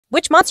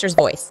Which monster's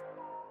voice?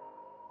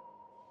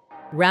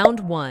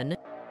 Round 1.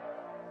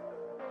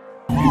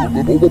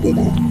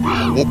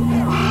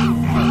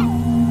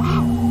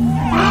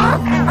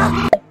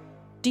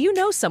 Do you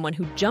know someone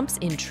who jumps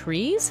in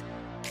trees?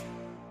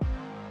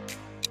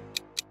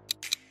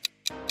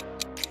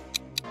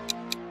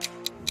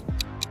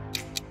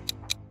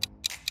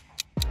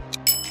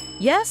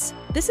 Yes,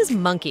 this is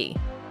Monkey.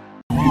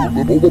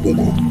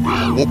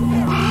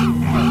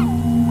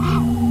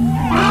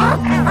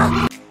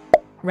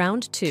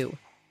 Round 2.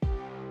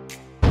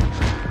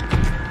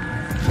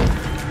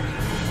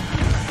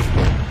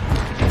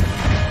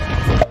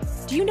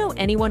 Do you know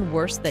anyone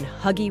worse than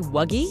Huggy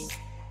Wuggy?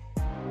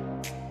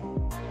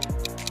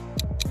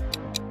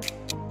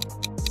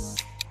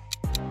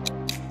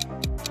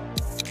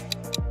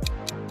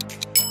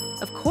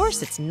 Of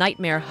course, it's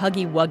Nightmare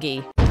Huggy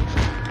Wuggy.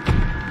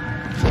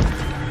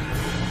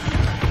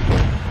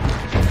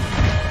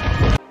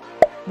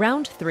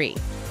 Round 3.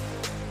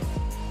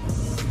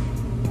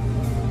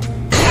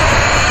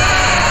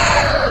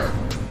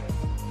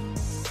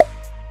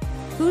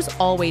 Who's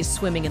always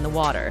swimming in the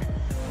water?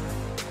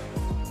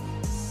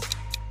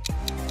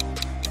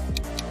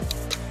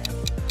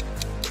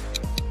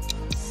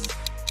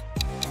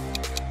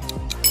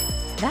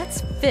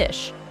 That's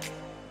Fish.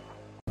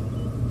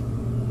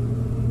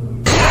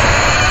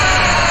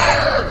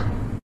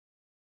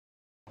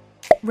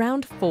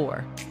 Round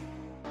 4.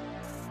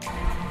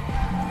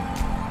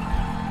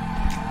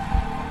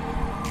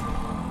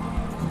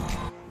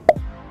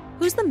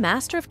 Who's the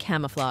master of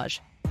camouflage?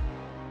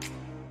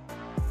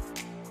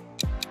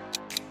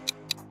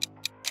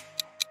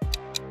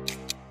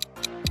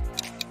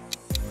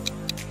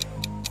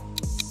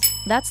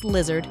 That's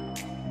Lizard.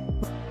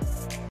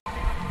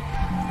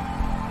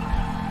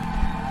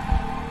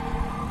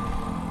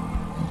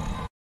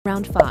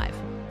 Round 5.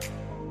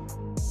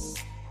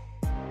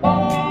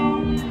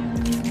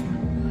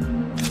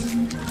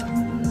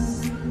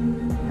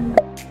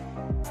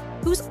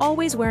 Who's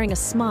always wearing a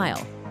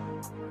smile?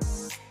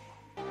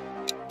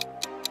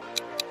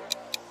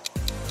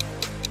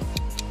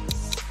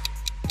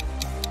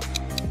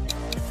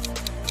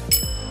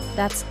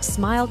 That's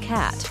Smile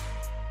Cat.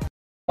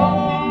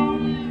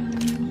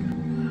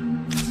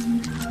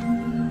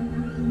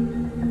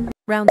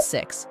 Round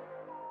 6.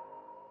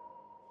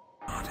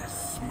 Not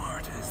as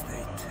smart as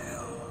they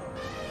tell.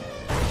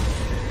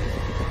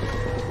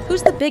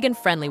 Who's the big and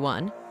friendly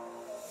one?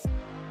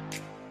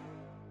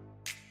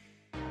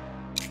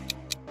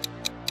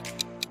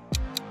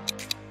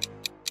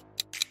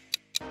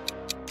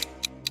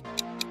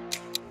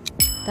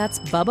 That's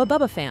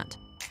Bubbaphant.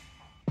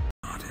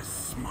 Not as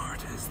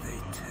smart as they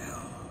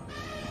tell.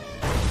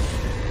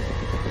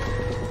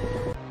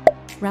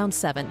 Round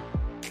 7.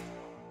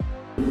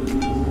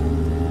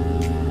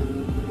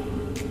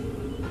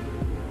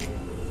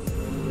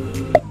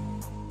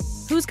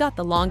 Who's got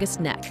the longest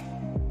neck?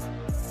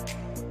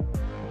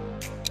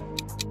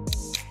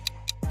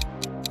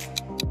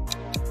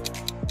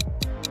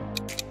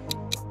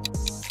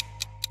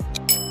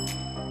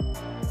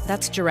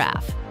 That's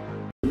Giraffe.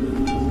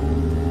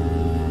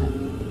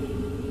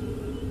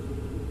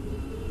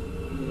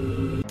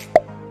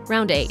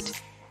 Round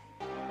 8.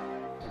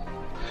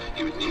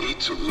 You need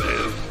to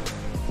live.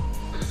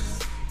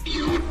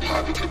 You and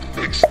Poppy could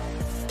fix.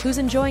 Who's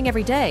enjoying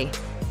every day?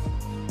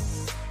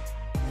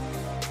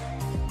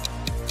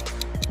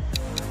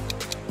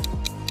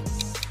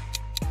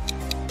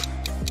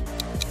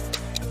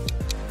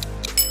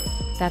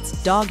 That's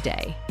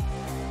DogDay.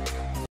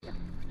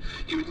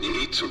 You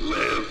need to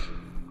live.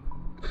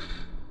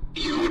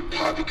 You and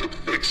Poppy could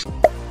fix.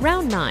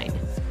 Round 9.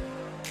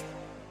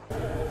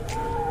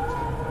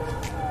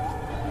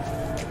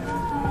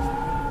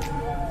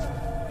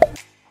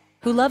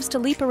 Who loves to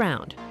leap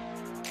around?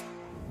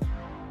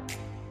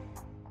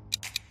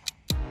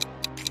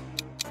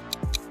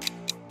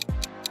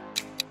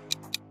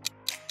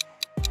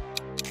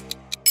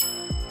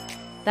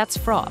 That's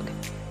Frog.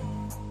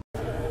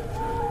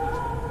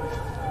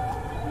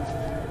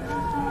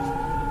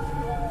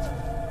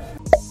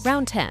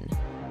 Round 10.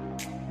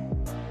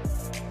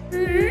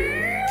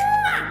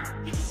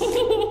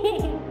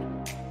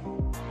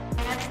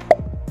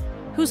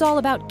 Who's all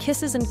about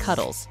kisses and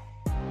cuddles?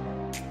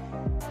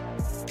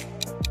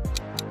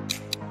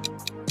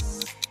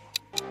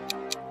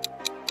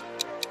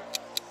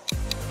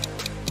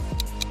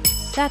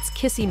 That's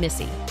Kissi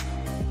Missi.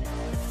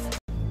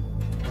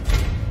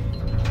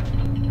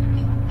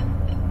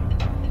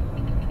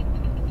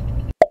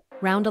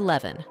 Round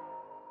 11.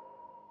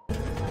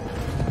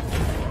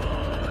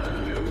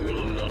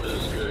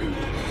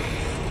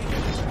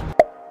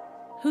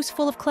 Who's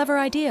full of clever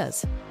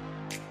ideas?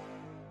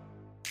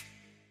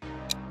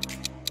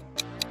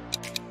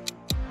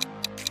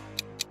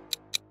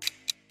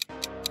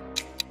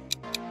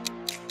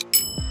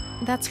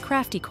 That's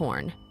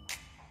CraftyCorn.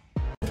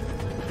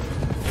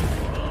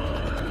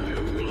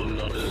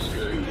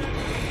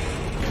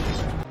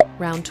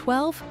 Round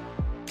 12.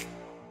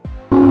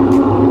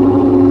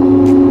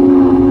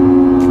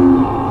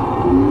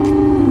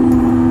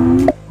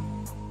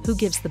 Who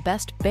gives the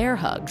best bear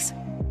hugs?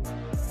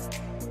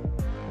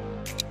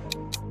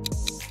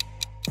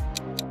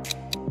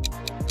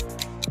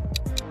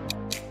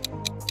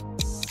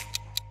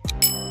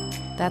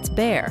 That's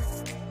bear.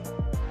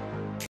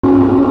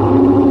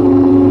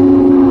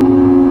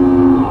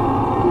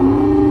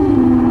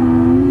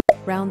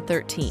 Round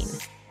 13.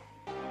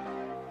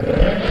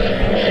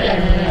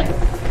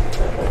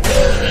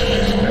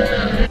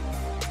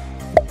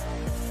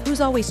 Who's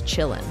always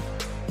chillin'?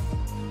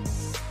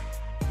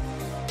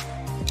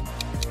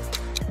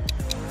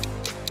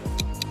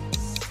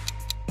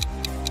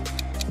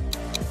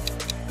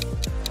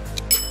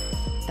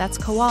 That's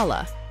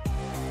koala.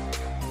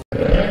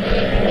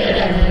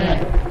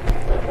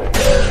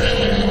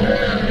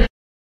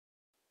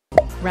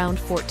 Round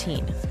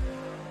 14.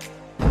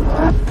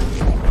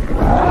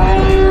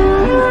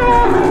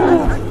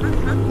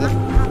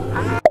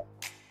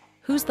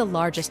 Who's the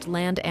largest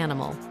land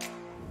animal?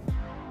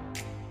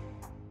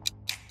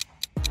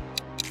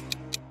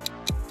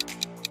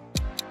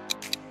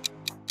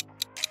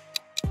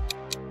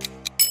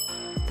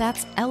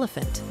 That's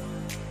elephant.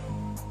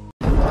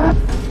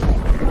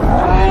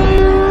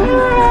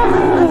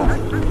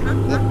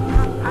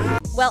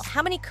 Well,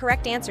 how many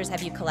correct answers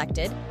have you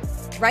collected?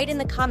 Write in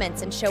the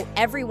comments and show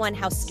everyone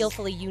how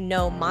skillfully you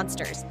know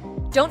monsters.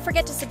 Don't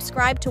forget to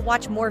subscribe to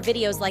watch more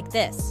videos like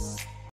this.